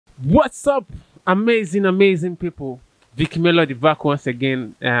What's up, amazing people? Vicky Melody back once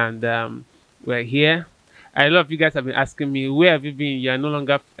again, and we're here. A lot of you guys have been asking me, where have you been? You are no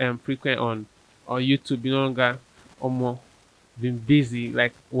longer frequent on YouTube. You no longer more been busy,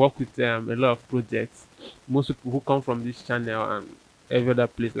 like work with a lot of projects. Most people who come from this channel and every other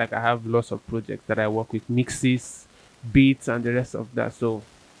place, like I have lots of projects that I work with, mixes, beats, and the rest of that. So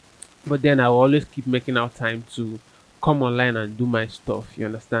but then I will always keep making out time to come online and do my stuff. You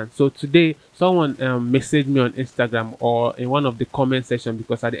understand? So today, someone messaged me on Instagram or in one of the comment section,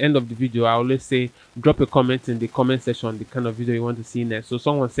 because at the end of the video, I always say drop a comment in the comment section the kind of video you want to see next. So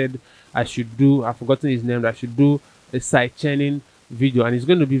someone said I should do, I've forgotten his name, that I should do a sidechaining video, and it's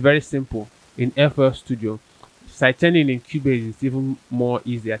going to be very simple in FL Studio. Sidechaining in Cubase is even more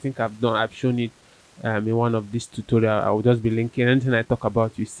easy. I think I've shown it in one of these tutorial. I will just be linking anything I talk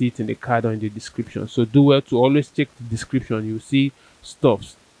about. You see it in the card or in the description, so do well to always check the description. You see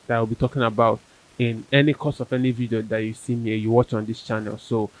stuffs that I'll be talking about in any course of any video that you see me, you watch on this channel.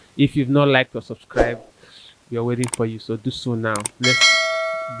 So if you've not liked or subscribed, we are waiting for you, so do so now. Let's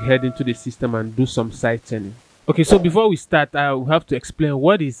head into the system and do some side chaining. Okay, so before we start, I will have to explain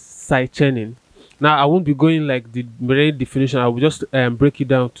what is side chaining. Now, I won't be going like the very definition. I will just break it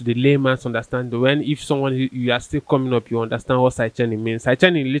down to the layman's understanding. When if someone you are still coming up, you understand what sidechaining means.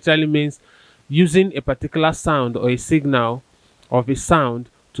 Sidechaining literally means using a particular sound or a signal of a sound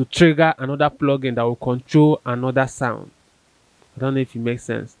to trigger another plugin that will control another sound. I don't know if it makes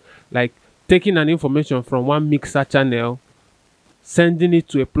sense. Like taking an information from one mixer channel, sending it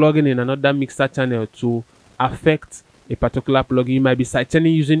to a plugin in another mixer channel to affect a particular plugin. You might be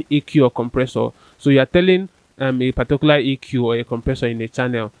sidechaining using EQ or compressor. So you are telling a particular EQ or a compressor in a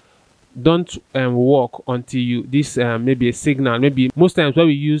channel, don't work until you this maybe a signal. Maybe most times what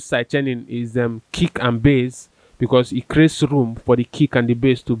we use sidechaining is kick and bass, because it creates room for the kick and the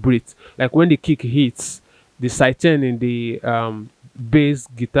bass to breathe. Like when the kick hits, the sidechain in the bass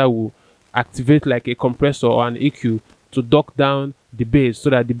guitar will activate like a compressor or an EQ to duck down the bass so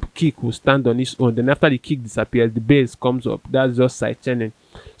that the kick will stand on its own. Then after the kick disappears, the bass comes up. That's just sidechaining.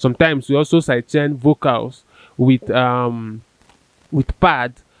 Sometimes we also sidechain vocals with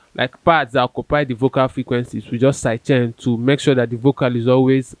pad, like pads that occupy the vocal frequencies. We just sidechain to make sure that the vocal is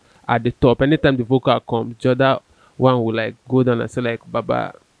always at the top. Anytime the vocal comes, the other one will like go down and say like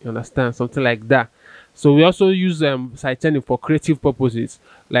baba, you understand, something like that. So we also use sidechaining for creative purposes.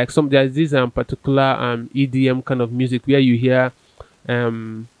 Like there's this particular EDM kind of music where you hear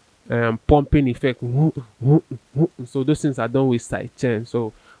pumping effect. So those things are done with sidechain.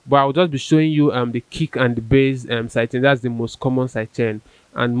 So but I'll just be showing you the kick and the bass sidechain. That's the most common sidechain.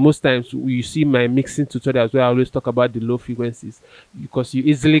 And most times you see my mixing tutorials where I always talk about the low frequencies, because you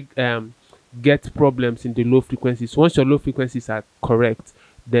easily get problems in the low frequencies. Once your low frequencies are correct,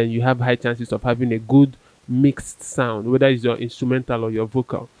 then you have high chances of having a good mixed sound, whether it's your instrumental or your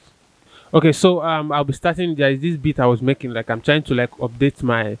vocal. Okay, so I'll be starting. There is this beat I was making, like I'm trying to like update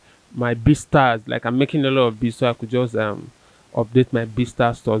my beat stars. Like I'm making a lot of beats, so I could just update my beat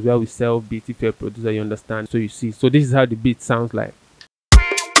star stores where we sell beats. If you're a producer, you understand. So you see, so this is how the beat sounds like.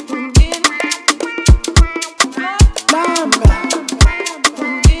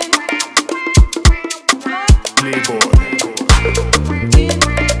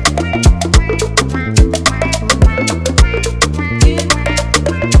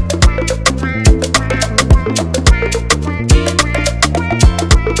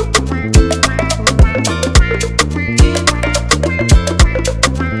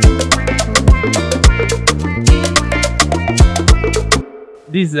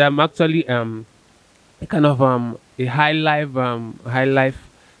 This is actually kind of a high life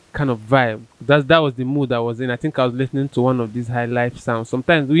kind of vibe. That was the mood I was in. I think I was listening to one of these high life sounds.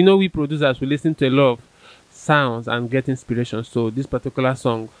 Sometimes we producers, we listen to a lot of sounds and get inspiration. So this particular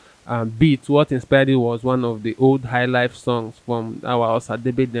song beat, what inspired it was one of the old high life songs from our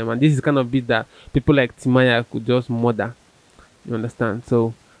debate them, and this is kind of beat that people like Timaya could just murder. You understand?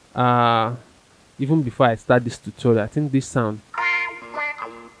 So even before I start this tutorial, I think this sound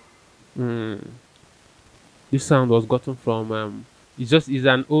this sound was gotten from it's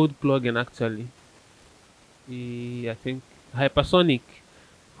an old plugin actually. I think Hypersonic.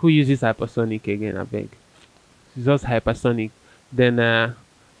 Who uses Hypersonic again? I beg. It's just Hypersonic. Then I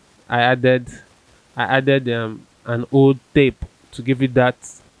added an old tape to give it that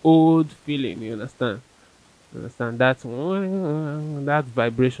old feeling. You understand? Understand that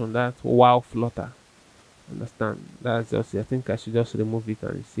vibration, that wow flutter. Understand? That's just. I think I should just remove it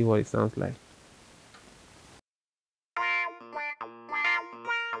and see what it sounds like.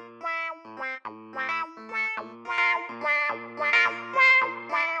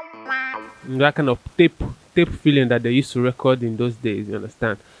 that kind of tape feeling that they used to record in those days. You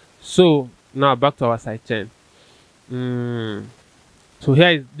understand? So now back to our sidechain. So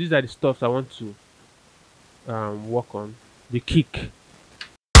these are the stuffs I want to work on. The kick.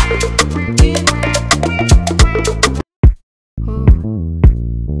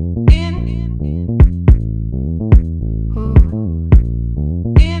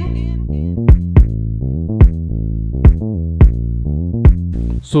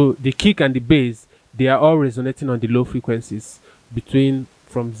 So the kick and the bass, they are all resonating on the low frequencies between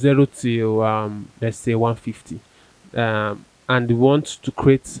from 0 to let's say 150, and we want to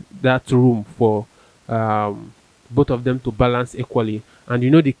create that room for both of them to balance equally. And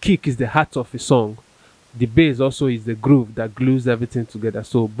you know, the kick is the heart of a song. The bass also is the groove that glues everything together.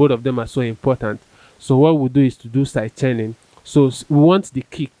 So both of them are so important. So what we'll do is to do side chaining. So we want the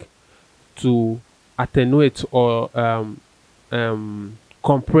kick to attenuate or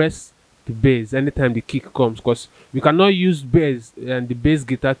compress the bass anytime the kick comes, because we cannot use bass and the bass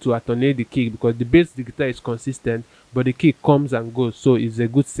guitar to attenuate the kick, because the bass the guitar is consistent but the kick comes and goes, so it's a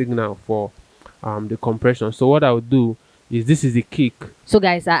good signal for the compression. So what I would do is, this is the kick. So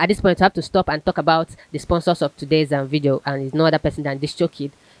guys, at this point I have to stop and talk about the sponsors of today's video, and it's no other person than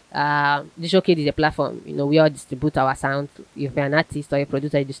DistroKid. DistroKid is a platform, you know, we all distribute our sound. If you're an artist or a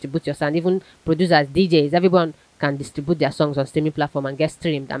producer, you distribute your sound. Even producers, DJs, everyone can distribute their songs on streaming platform and get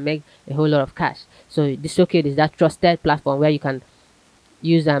streamed and make a whole lot of cash. So DistroKid is that trusted platform where you can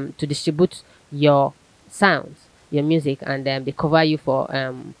use to distribute your sounds, your music, and they cover you for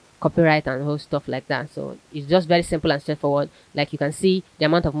copyright and whole stuff like that. So it's just very simple and straightforward. Like, you can see the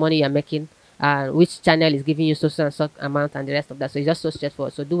amount of money you're making, which channel is giving you so and so amount, and the rest of that. So it's just so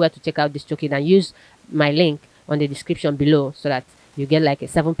straightforward. So do well to check out DistroKid and use my link on the description below so that you get like a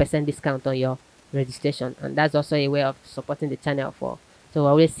 7% discount on your registration. And that's also a way of supporting the channel so we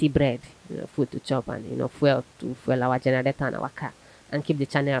always see bread, you know, food to chop, and you know, fuel to fuel our generator and our car, and keep the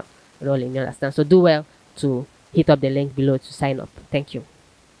channel rolling. You understand? So do well to hit up the link below to sign up. Thank you.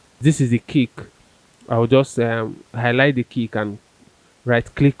 This is the kick. I'll just highlight the kick and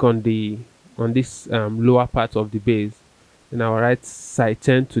right click on this lower part of the bass, and I'll write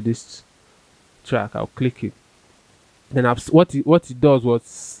sidechain to this track. I'll click it. Then what it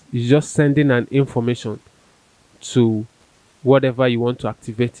does is just sending an information to whatever you want to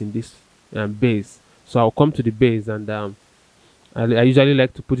activate in this bass. So I'll come to the bass, and I usually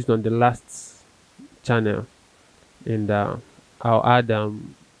like to put it on the last channel, and I'll add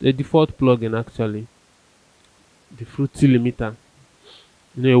the default plugin, actually, the Fruity limiter.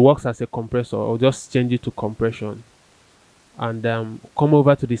 You know, it works as a compressor. I'll just change it to compression, and come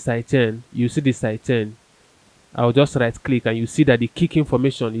over to the sidechain. You see the sidechain. I'll just right click, and you see that the kick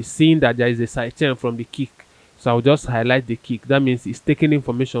information is seeing that there is a sidechain from the kick. So I'll just highlight the kick. That means it's taking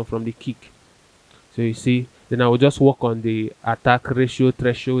information from the kick. So you see, then I will just work on the attack ratio,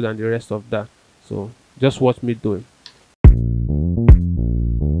 threshold, and the rest of that. So just watch me do it.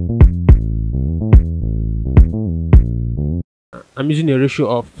 I'm using a ratio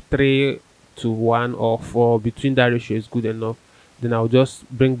of 3 to 1 or 4. Between that ratio is good enough. Then I'll just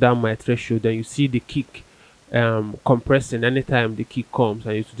bring down my threshold. Then you see the kick compressing anytime the kick comes,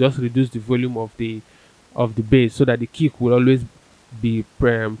 and you just reduce the volume of the bass so that the kick will always be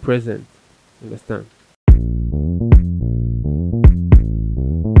present. Understand?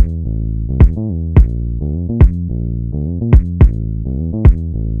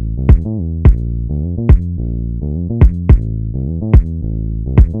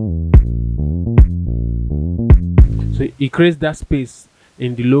 So it creates that space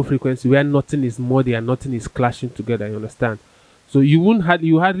in the low frequency where nothing is muddy and nothing is clashing together. You understand? So you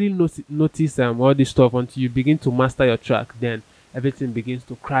hardly notice all this stuff until you begin to master your track. Then everything begins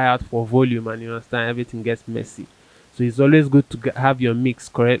to cry out for volume, and you understand, everything gets messy. So it's always good to have your mix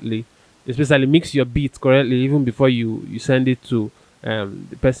correctly, especially mix your beats correctly even before you send it to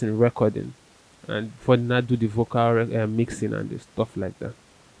the person recording, and before not do the vocal mixing and the stuff like that.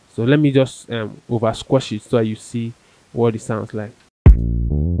 So let me just over squash it so you see what it sounds like.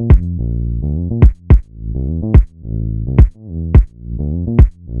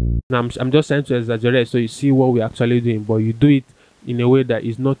 Now I'm just trying to exaggerate so you see what we're actually doing, but you do it in a way that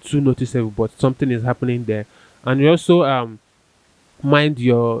is not too noticeable, but something is happening there. And you also mind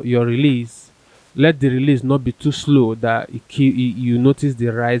your release. Let the release not be too slow that you notice the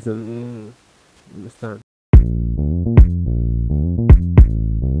rise and understand.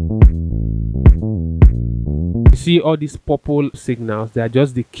 You see all these purple signals, they are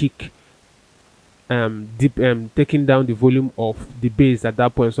just the kick taking down the volume of the bass at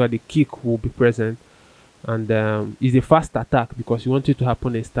that point, so that the kick will be present. and it's a fast attack because you want it to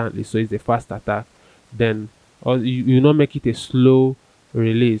happen instantly, so it's a fast attack. Then or you not make it a slow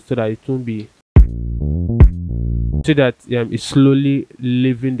release so that it won't be, so that it's slowly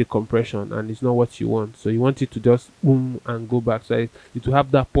leaving the compression and it's not what you want. So you want it to just boom and go back, so it will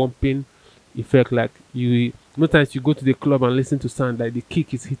have that pumping effect. Like you, most times you go to the club and listen to sound like the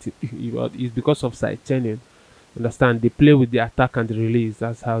kick is hitting it's because of side chaining. Understand? They play with the attack and the release.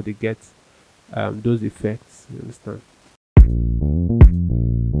 That's how they get those effects. You understand?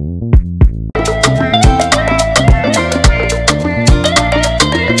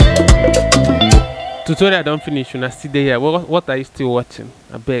 Tutorial don't finish. When I still there, what are you still watching?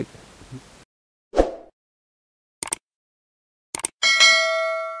 I beg.